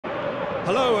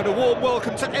Hello and a warm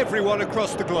welcome to everyone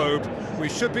across the globe. We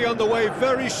should be on the way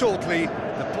very shortly.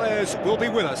 The players will be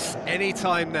with us any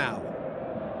time now.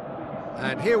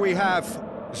 And here we have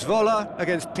Zwolle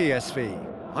against PSV.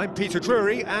 I'm Peter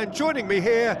Drury, and joining me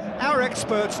here, our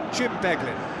expert Jim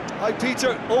Beglin. Hi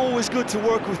Peter, always good to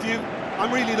work with you.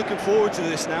 I'm really looking forward to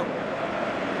this now.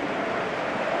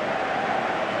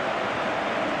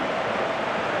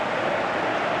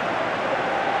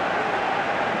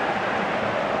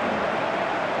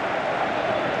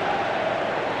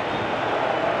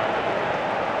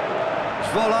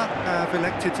 Zwolle have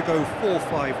elected to go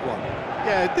 4-5-1.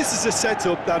 Yeah, this is a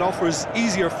setup that offers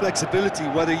easier flexibility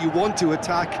whether you want to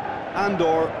attack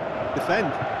and/or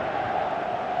defend.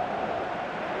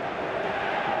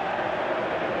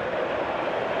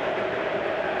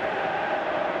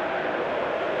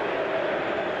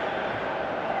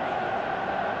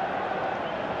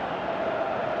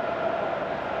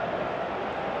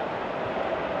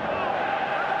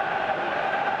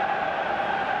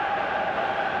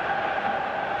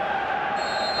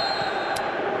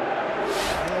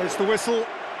 There's the whistle.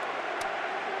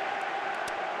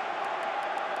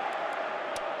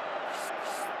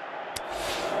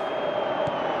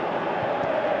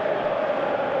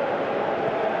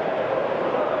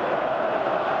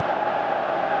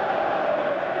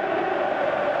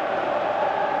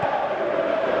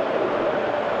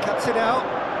 Cuts it out.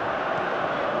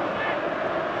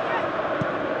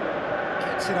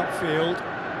 Gets it upfield.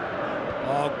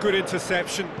 Oh, good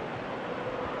interception.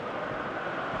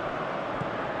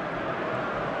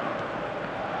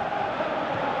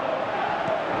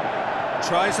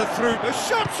 Tries it through, the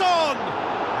shot's on!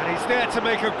 And he's there to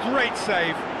make a great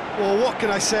save. Well, what can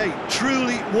I say?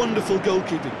 Truly wonderful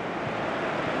goalkeeping.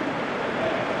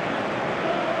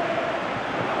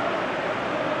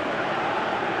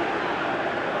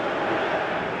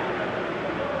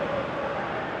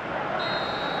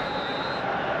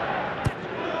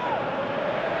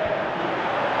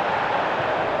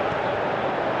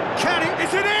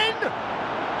 Is it in?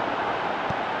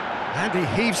 And he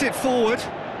heaves it forward.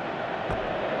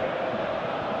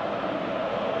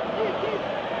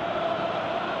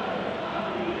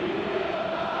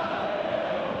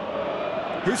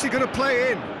 Who's he going to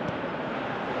play in?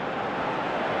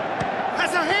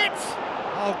 Has a hit!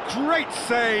 Oh, great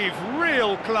save,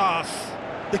 real class.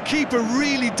 The keeper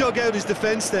really dug out his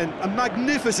defence then, a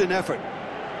magnificent effort.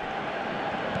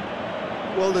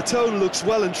 Well, the tone looks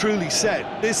well and truly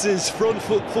set. This is front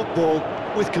foot football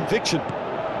with conviction.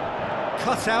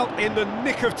 Cut out in the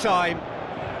nick of time.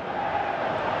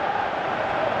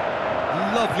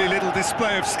 Lovely little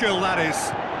display of skill, that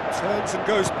is. Turns and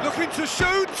goes, looking to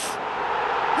shoot!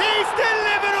 He's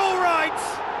delivered all right!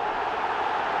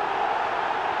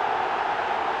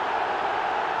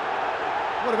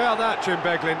 What about that, Jim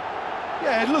Beglin?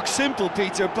 Yeah, it looks simple,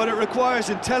 Peter, but it requires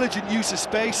intelligent use of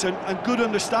space and good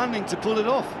understanding to pull it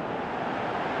off.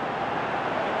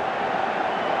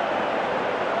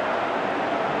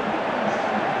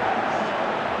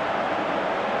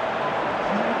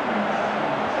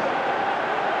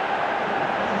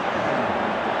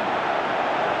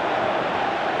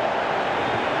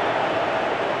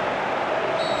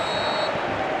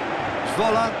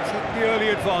 Zwolle took the early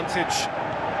advantage.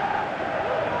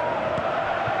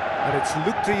 And it's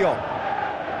Luc de Jong.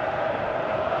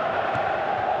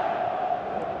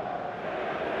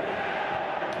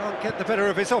 Can't get the better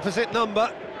of his opposite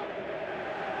number.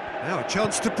 Now a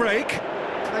chance to break.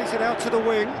 Plays it out to the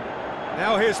wing.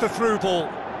 Now here's the through ball.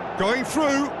 Going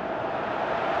through.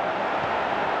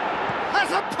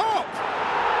 Has a pop!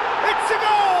 It's a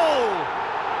goal!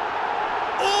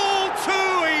 All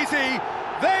too easy.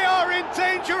 They are in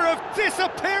danger of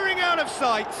disappearing out of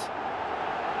sight.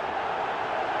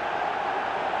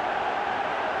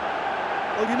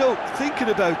 Well, you know, thinking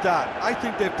about that, I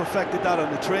think they've perfected that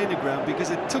on the training ground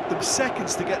because it took them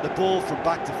seconds to get the ball from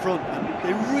back to front, and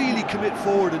they really commit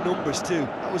forward in numbers too.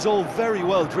 That was all very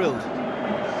well drilled.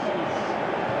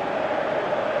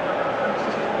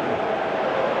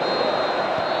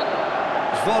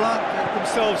 Zwolle get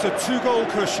themselves a two-goal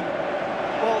cushion.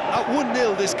 Well, at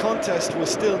 1-0 this contest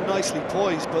was still nicely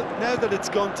poised, but now that it's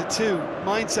gone to 2,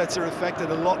 mindsets are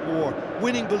affected a lot more.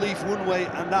 Winning belief one way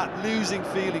and that losing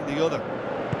feeling the other.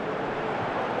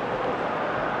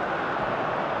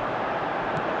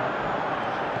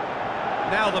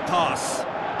 Now the pass.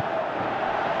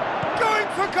 Going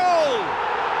for goal!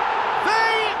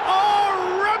 They are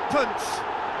rampant!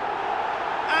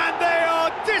 And they are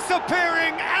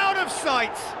disappearing out of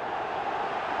sight!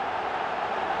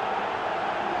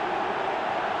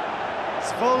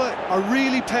 Zwolle are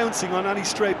really pouncing on any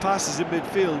stray passes in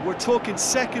midfield. We're talking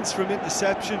seconds from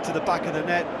interception to the back of the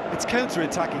net. It's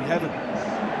counter-attacking heaven.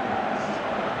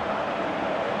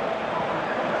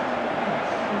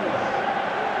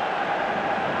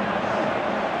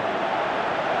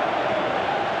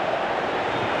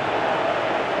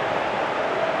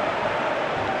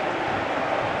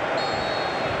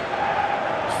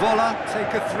 Zwolle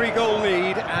take a 3-goal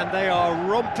lead and they are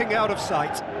romping out of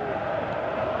sight.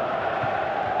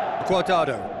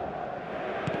 Guardado.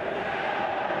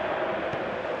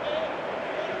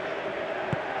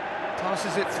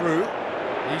 Passes it through.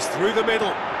 He's through the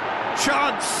middle.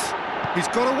 Chance! He's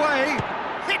got away.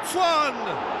 Hits one!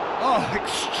 Oh,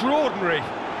 extraordinary.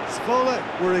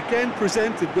 Zwolle were again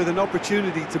presented with an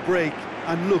opportunity to break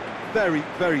and look very,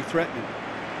 very threatening.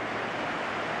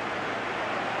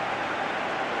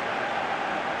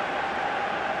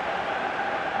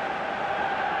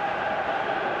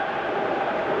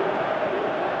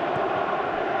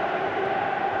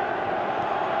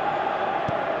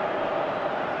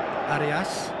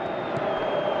 Arias.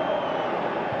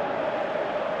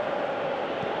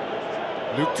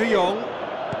 Luke de Jong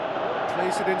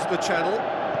plays it into the channel.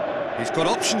 He's got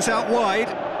options out wide.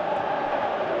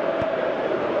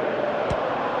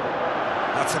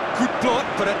 That's a good block,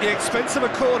 but at the expense of a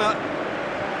corner.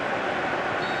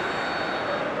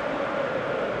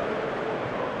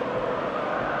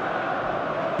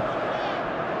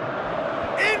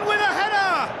 In with a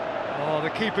header! Oh, the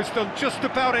keeper's done just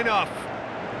about enough.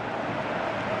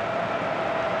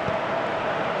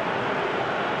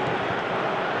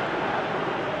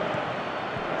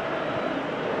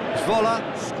 Zwolle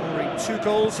scoring 2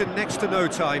 goals in next to no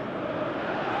time.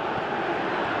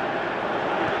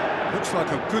 Looks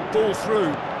like a good ball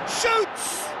through.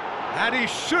 Shoots! And he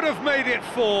should have made it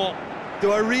 4.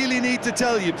 Do I really need to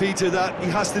tell you, Peter, that he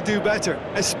has to do better,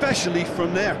 especially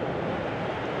from there?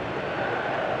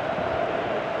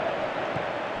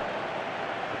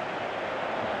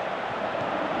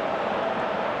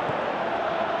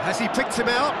 Has he picked him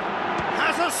out?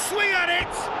 Has a swing at it!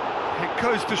 It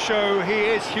goes to show he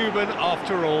is human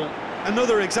after all.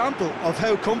 Another example of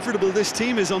how comfortable this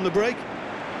team is on the break.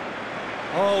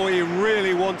 Oh, he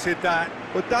really wanted that.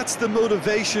 But that's the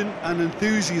motivation and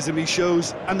enthusiasm he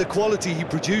shows and the quality he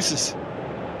produces.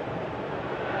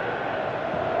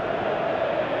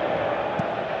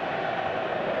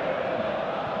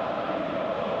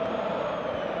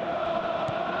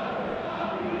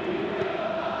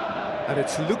 And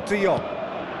it's Luke de Jong.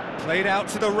 Played out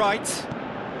to the right.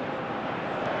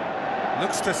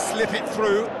 Looks to slip it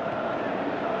through.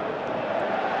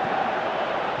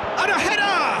 And a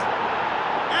header!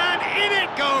 And in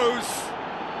it goes!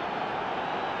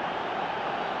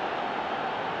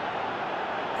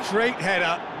 Great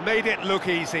header, made it look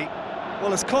easy.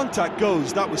 Well, as contact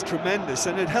goes, that was tremendous,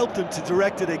 and it helped him to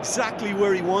direct it exactly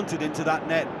where he wanted into that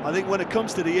net. I think when it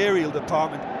comes to the aerial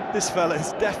department, this fella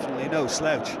is definitely no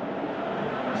slouch.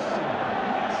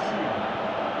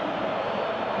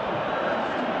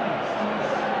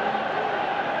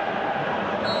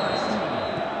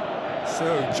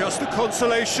 So, just a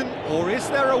consolation, or is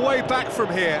there a way back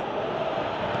from here?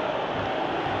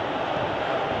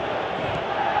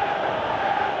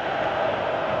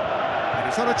 And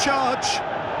he's on a charge.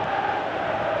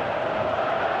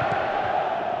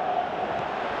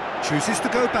 Chooses to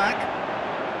go back.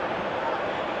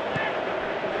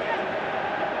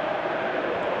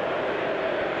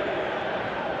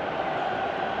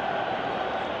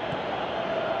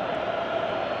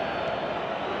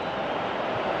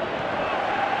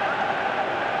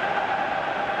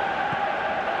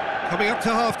 Coming up to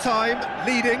half-time,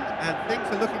 leading, and things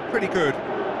are looking pretty good.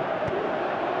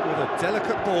 With a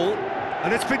delicate ball,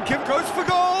 and it's been given, goes for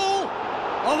goal!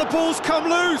 Oh, the ball's come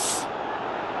loose!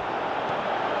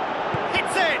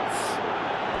 Hits it!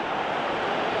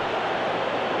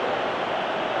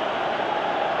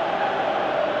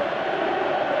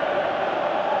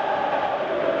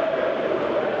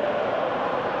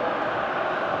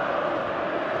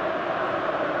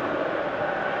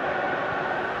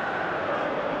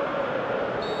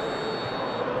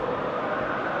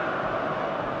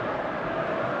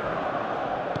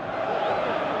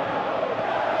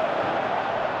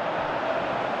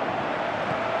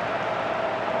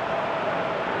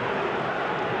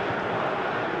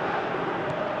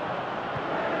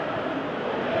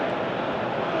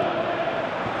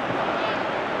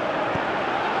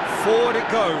 Forward it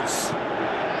goes.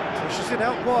 Pushes it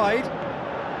out wide.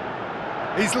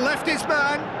 He's left his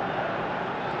man.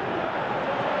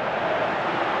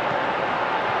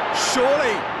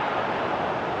 Surely.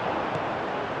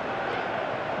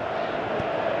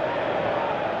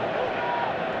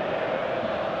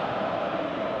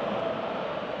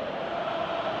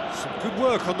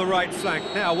 work on the right flank.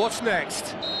 Now, what's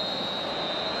next?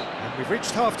 And we've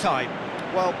reached half-time.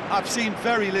 Well, I've seen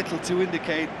very little to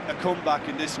indicate a comeback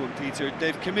in this one, Peter.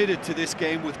 They've committed to this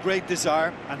game with great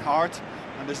desire and heart,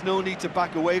 and there's no need to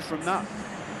back away from that.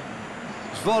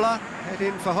 Zwolle head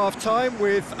in for half-time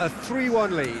with a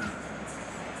 3-1 lead.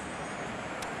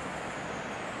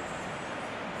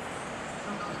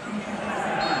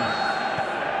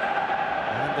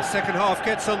 And the second half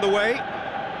gets underway.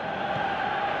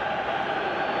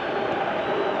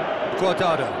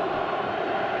 Guardado.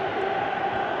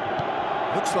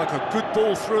 Looks like a good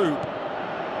ball through.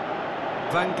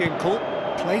 Van Ginkel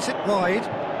plays it wide.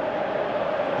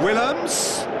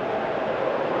 Willems.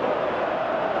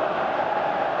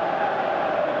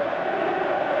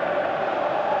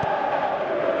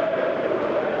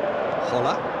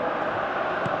 Holler.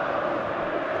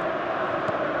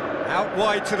 Out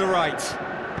wide to the right.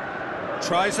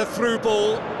 Tries a through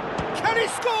ball. Can he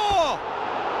score?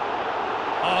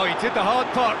 Oh, he did the hard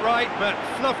part right, but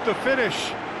fluffed the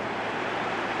finish.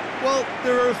 Well,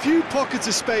 there are a few pockets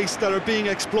of space that are being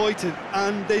exploited,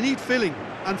 and they need filling,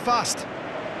 and fast.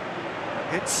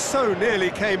 It so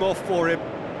nearly came off for him.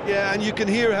 Yeah, and you can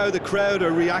hear how the crowd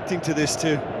are reacting to this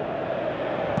too.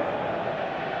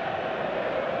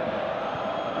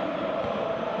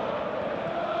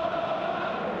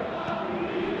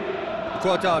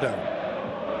 Guardado.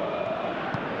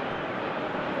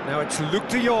 Now it's Luc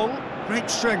de Jong. Great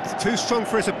strength, too strong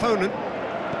for his opponent.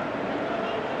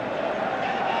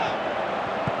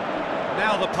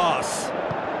 Now the pass.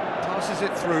 Passes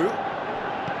it through.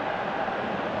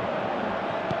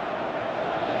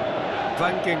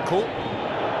 Van Ginkel.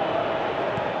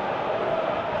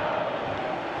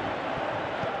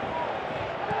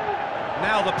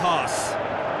 Now the pass.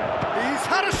 He's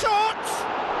had a shot!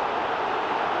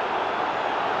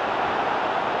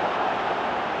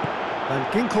 Van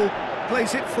Ginkel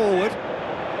plays it forward.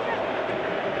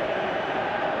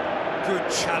 Good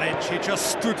challenge, he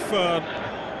just stood firm.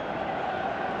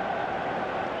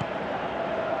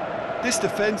 This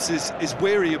defence is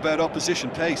wary about opposition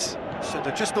pace. So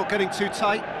they're just not getting too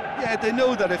tight? Yeah, they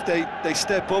know that if they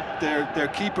step up, their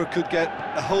keeper could get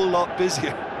a whole lot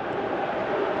busier.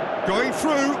 Going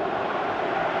through.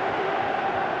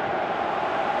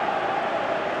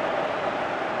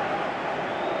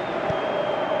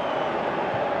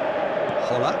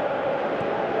 Holler.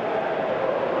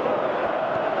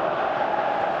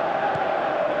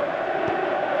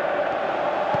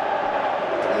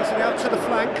 Plays it out to the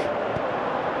flank.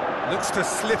 Looks to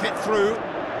slip it through.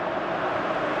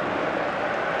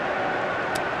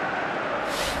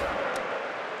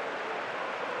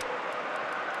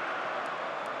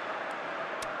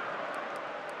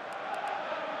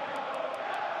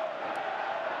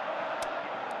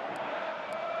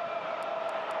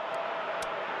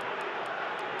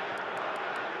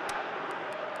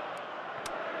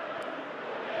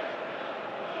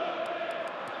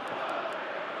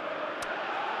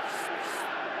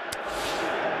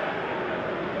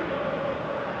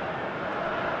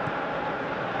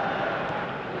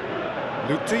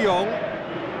 Luc de Jong.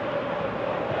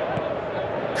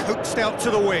 Coaxed out to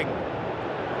the wing.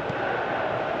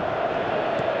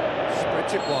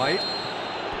 Spreads it wide.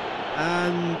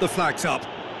 And the flag's up.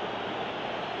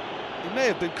 He may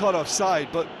have been caught offside,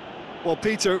 but, well,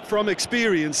 Peter, from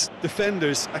experience,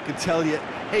 defenders, I can tell you,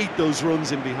 hate those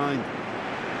runs in behind.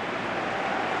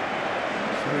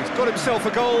 So he's got himself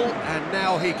a goal, and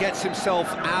now he gets himself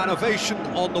an ovation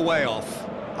on the way off.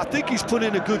 I think he's put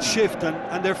in a good shift,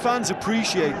 and their fans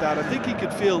appreciate that. I think he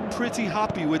could feel pretty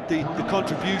happy with the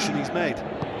contribution he's made.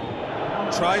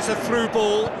 Tries a through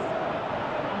ball.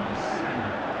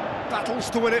 Battles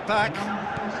to win it back.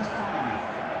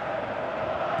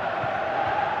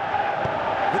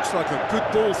 Looks like a good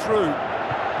ball through.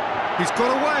 He's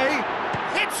got away.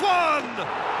 Hits one!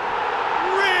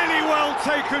 Really well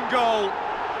taken goal.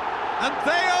 And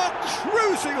they are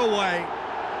cruising away.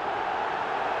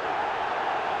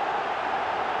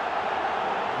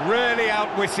 Really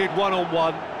outwitted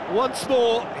one-on-one. Once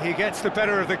more, he gets the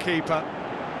better of the keeper.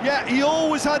 Yeah, he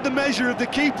always had the measure of the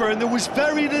keeper, and there was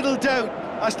very little doubt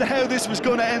as to how this was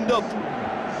going to end up.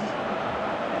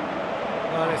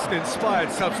 Well, it's an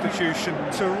inspired substitution.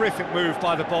 Terrific move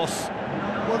by the boss.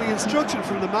 Well, the instruction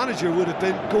from the manager would have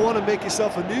been, go on and make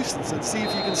yourself a nuisance and see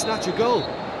if you can snatch a goal.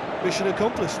 Mission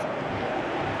accomplished.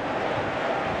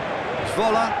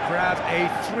 Zwolle grab a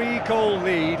 3-goal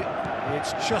lead.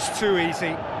 It's just too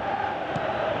easy.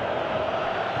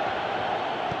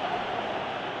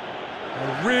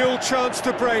 A real chance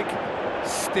to break.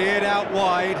 Steered out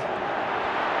wide.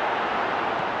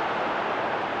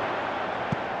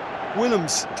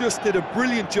 Willems just did a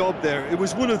brilliant job there. It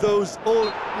was one of those...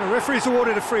 The referee's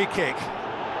awarded a free kick.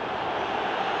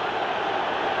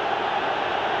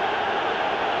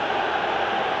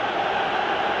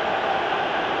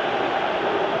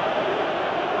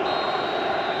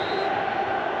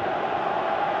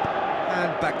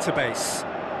 And back to base.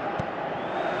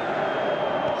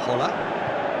 Holla.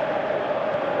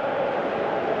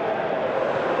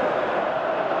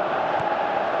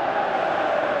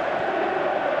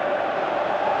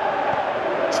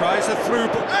 Tries a through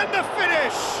ball, and the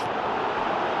finish!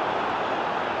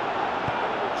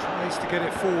 Tries to get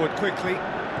it forward quickly.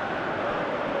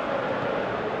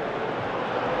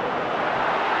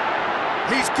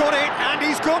 He's got it, and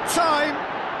he's got time!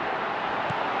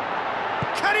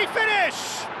 Can he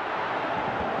finish?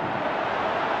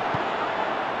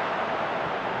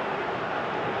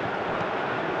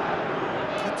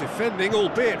 Good defending,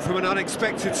 albeit from an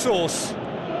unexpected source.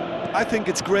 I think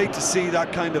it's great to see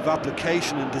that kind of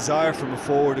application and desire from a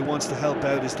forward who wants to help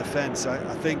out his defence. I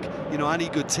think, you know, any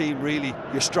good team, really,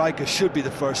 your striker should be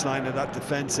the first line of that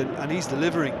defence, and he's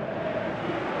delivering.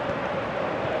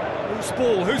 Who's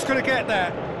ball? Who's going to get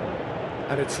there?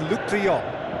 And it's Luc de Jong.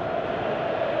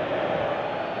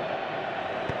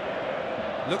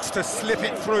 Looks to slip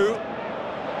it through.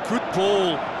 Good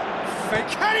ball.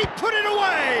 Can he put it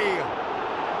away?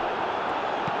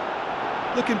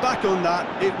 Looking back on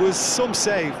that, it was some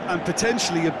save and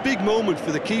potentially a big moment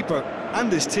for the keeper and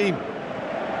his team.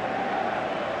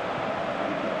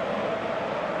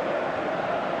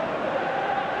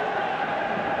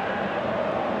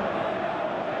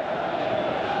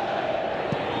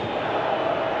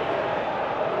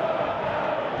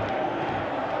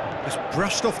 Just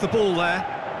brushed off the ball there.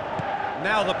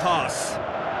 Now the pass.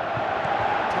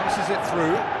 Passes it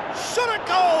through. Shot at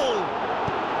goal!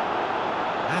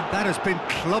 And that has been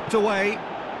clubbed away.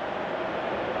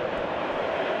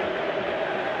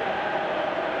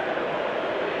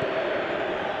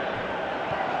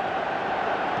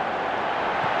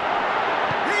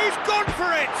 He's gone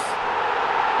for it!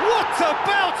 What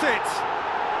about it?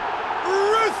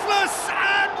 Ruthless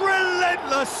and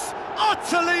relentless,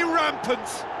 utterly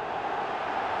rampant.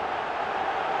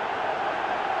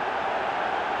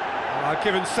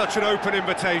 Given such an open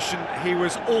invitation, he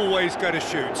was always going to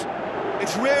shoot.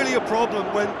 It's rarely a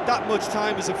problem when that much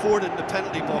time is afforded in the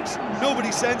penalty box.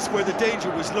 Nobody sensed where the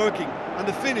danger was lurking, and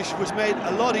the finish was made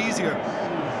a lot easier.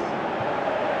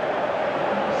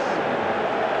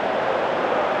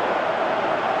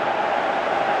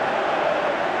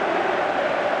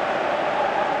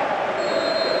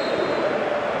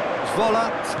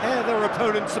 Zwolle tear their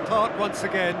opponents apart once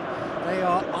again. They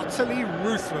are utterly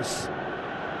ruthless.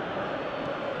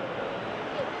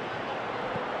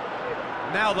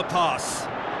 Now the pass.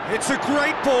 It's a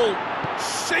great ball.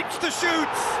 Shapes to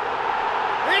shoot.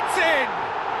 It's in.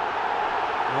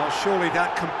 Well, surely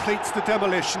that completes the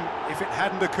demolition if it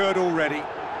hadn't occurred already.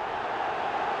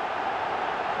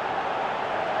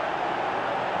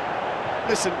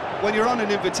 Listen, when you're on an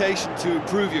invitation to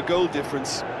improve your goal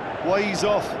difference, why ease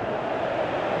off?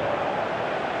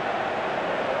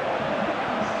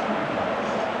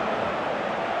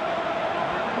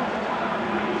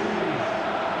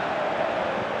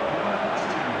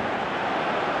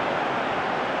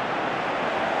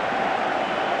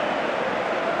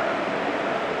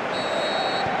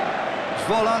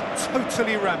 Zwolle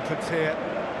totally rampant here.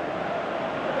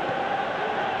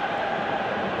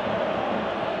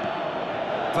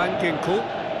 Van Ginkel,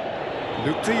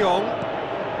 Luc de Jong.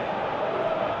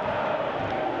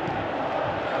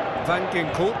 Van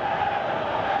Ginkel.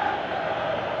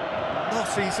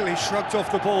 Not easily shrugged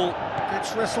off the ball,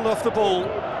 gets wrestled off the ball.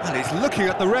 And he's looking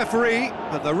at the referee,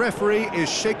 but the referee is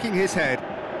shaking his head.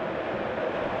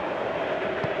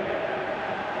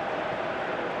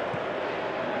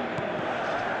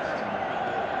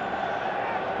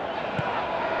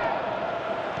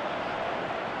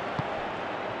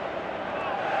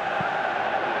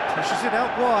 Pushes it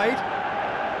out wide.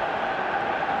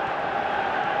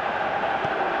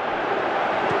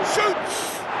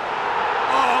 Shoots!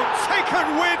 Oh, taken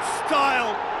with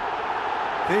style!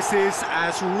 This is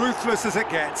as ruthless as it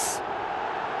gets.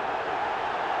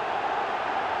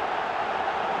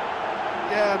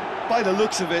 Yeah, by the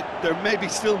looks of it, there may be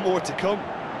still more to come.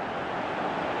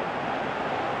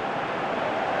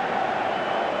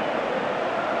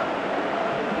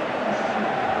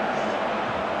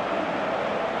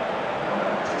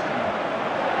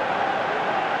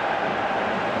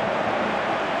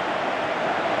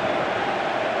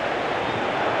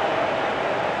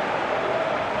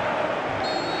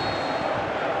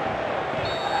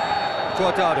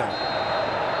 Guardado.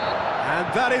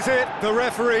 And that is it. The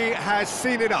referee has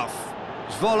seen enough.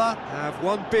 Zwolle have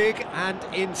won big and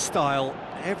in style.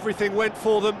 Everything went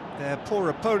for them. Their poor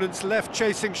opponents left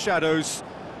chasing shadows.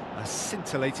 A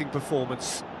scintillating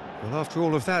performance. Well, after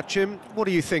all of that, Jim, what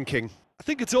are you thinking? I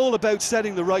think it's all about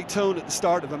setting the right tone at the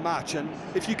start of a match, and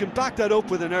if you can back that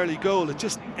up with an early goal, it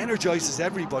just energises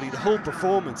everybody, the whole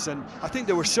performance, and I think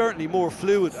they were certainly more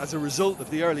fluid as a result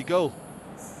of the early goal.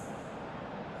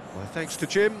 Well, thanks to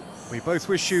Jim. We both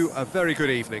wish you a very good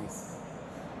evening.